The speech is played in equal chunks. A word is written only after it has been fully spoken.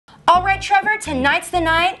All right, Trevor, tonight's the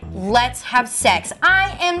night. Let's have sex.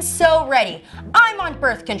 I am so ready. I'm on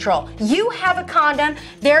birth control. You have a condom.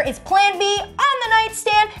 There is plan B on the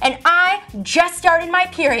nightstand, and I just started my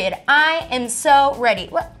period. I am so ready.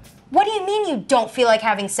 What do you mean you don't feel like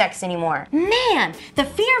having sex anymore? Man, the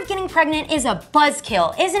fear of getting pregnant is a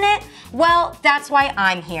buzzkill, isn't it? Well, that's why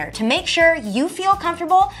I'm here, to make sure you feel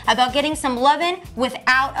comfortable about getting some lovin'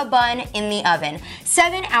 without a bun in the oven.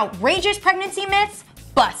 7 outrageous pregnancy myths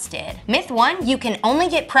busted. Myth 1, you can only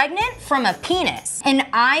get pregnant from a penis. And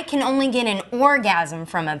I can only get an orgasm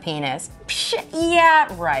from a penis. Psh,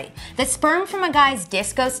 yeah, right. The sperm from a guy's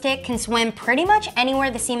disco stick can swim pretty much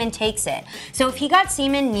anywhere the semen takes it. So if he got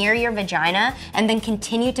semen near your vagina and then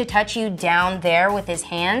continued to touch you down there with his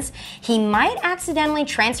hands, he might accidentally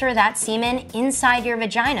transfer that semen inside your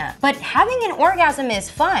vagina. But having an orgasm is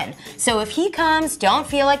fun. So if he comes, don't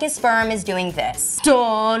feel like his sperm is doing this.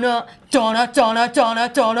 Donna, Donna, Donna,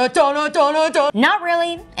 Donna, Donna, Donna, Donna, Donna. Not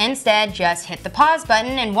really. Instead, just hit the pause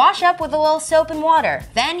button and wash up with a little soap and water.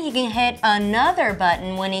 Then he can hit another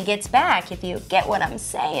button when he gets back, if you get what I'm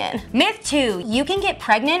saying. Myth 2, you can get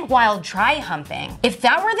pregnant while dry humping. If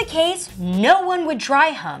that were the case, no one would dry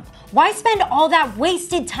hump. Why spend all that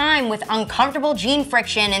wasted time with uncomfortable gene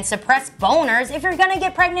friction and suppressed boners if you're gonna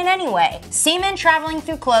get pregnant anyway? Semen traveling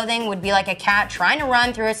through clothing would be like a cat trying to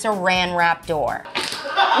run through a saran wrap door.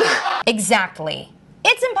 Exactly.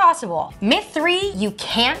 It's impossible. Myth 3, you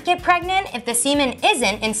can't get pregnant if the semen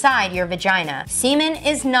isn't inside your vagina. Semen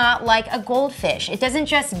is not like a goldfish. It doesn't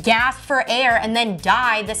just gasp for air and then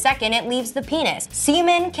die the second it leaves the penis.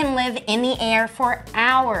 Semen can live in the air for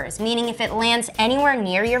hours, meaning if it lands anywhere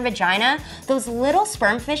near your vagina, those little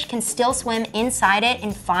sperm fish can still swim inside it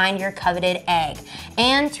and find your coveted egg.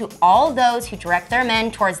 And to all those who direct their men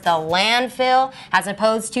towards the landfill as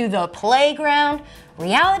opposed to the playground,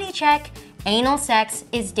 reality check, anal sex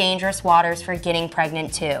is dangerous waters for getting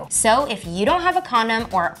pregnant too. So if you don't have a condom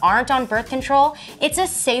or aren't on birth control, it's a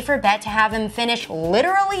safer bet to have him finish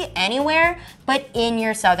literally anywhere but in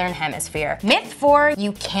your southern hemisphere. Myth 4,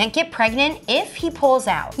 you can't get pregnant if he pulls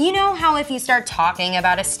out. You know how if you start talking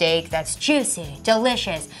about a steak that's juicy,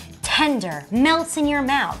 delicious, tender, melts in your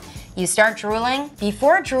mouth, you start drooling?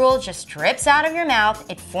 Before drool just drips out of your mouth,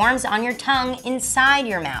 it forms on your tongue inside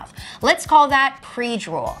your mouth. Let's call that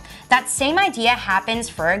pre-drool. That same idea happens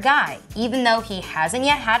for a guy. Even though he hasn't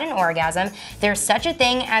yet had an orgasm, there's such a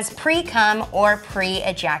thing as pre-cum or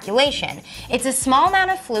pre-ejaculation. It's a small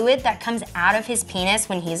amount of fluid that comes out of his penis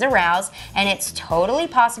when he's aroused, and it's totally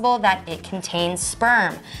possible that it contains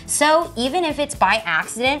sperm. So even if it's by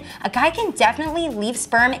accident, a guy can definitely leave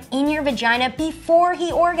sperm in your vagina before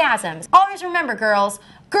he orgasms. Always remember, girls,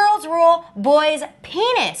 girls rule, boys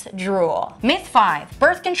penis drool. Myth 5,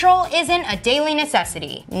 birth control isn't a daily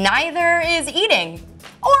necessity. Neither is eating,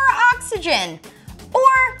 or oxygen,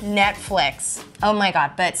 or Netflix. Oh my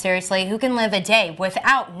god, but seriously, who can live a day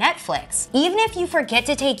without Netflix? Even if you forget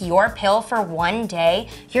to take your pill for one day,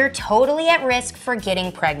 you're totally at risk for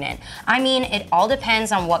getting pregnant. I mean, it all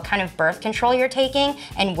depends on what kind of birth control you're taking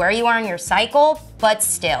and where you are in your cycle, but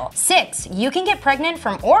still. 6, you can get pregnant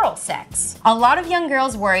from oral sex. A lot of young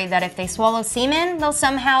girls worry that if they swallow semen, they'll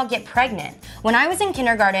somehow get pregnant. When I was in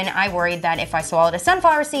kindergarten, I worried that if I swallowed a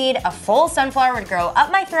sunflower seed, a full sunflower would grow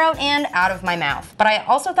up my throat and out of my mouth. But I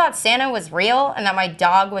also thought Santa was real and that my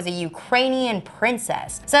dog was a Ukrainian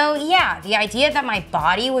princess. So yeah, the idea that my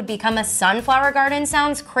body would become a sunflower garden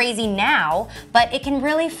sounds crazy now, but it can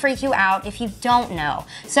really freak you out if you don't know.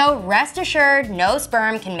 So rest assured, no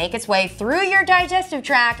sperm can make its way through your digestive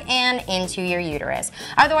tract and into your uterus.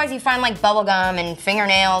 Otherwise you find like bubblegum and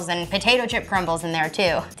fingernails and potato chip crumbles in there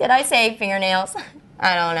too. Did I say fingernails?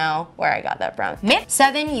 I don't know where I got that from. Myth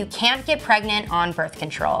 7, you can't get pregnant on birth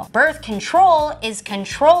control. Birth control is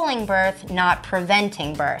controlling birth, not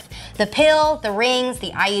preventing birth. The pill, the rings, the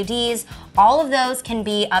IUDs, all of those can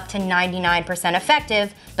be up to 99%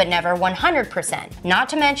 effective, but never 100%. Not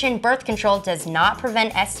to mention, birth control does not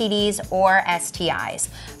prevent STDs or STIs.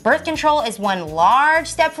 Birth control is one large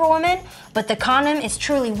step for women, but the condom is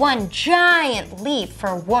truly one giant leap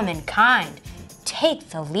for womankind. Take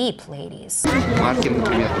the leap, ladies. Let me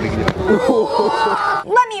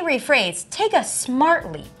rephrase, take a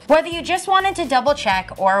smart leap. Whether you just wanted to double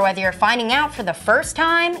check or whether you're finding out for the first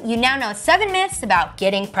time, you now know 7 myths about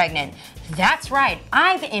getting pregnant. That's right,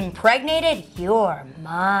 I've impregnated your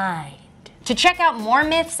mind. To check out more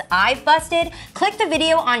myths I've busted, click the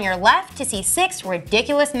video on your left to see 6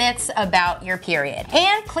 ridiculous myths about your period.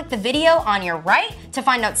 And click the video on your right to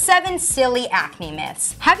find out 7 silly acne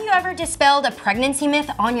myths. Have you ever dispelled a pregnancy myth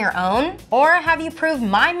on your own? Or have you proved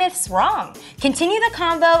my myths wrong? Continue the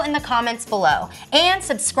convo in the comments below. And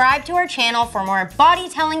subscribe to our channel for more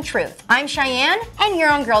body-telling truth. I'm Cheyenne, and you're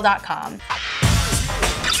on Gurl.com.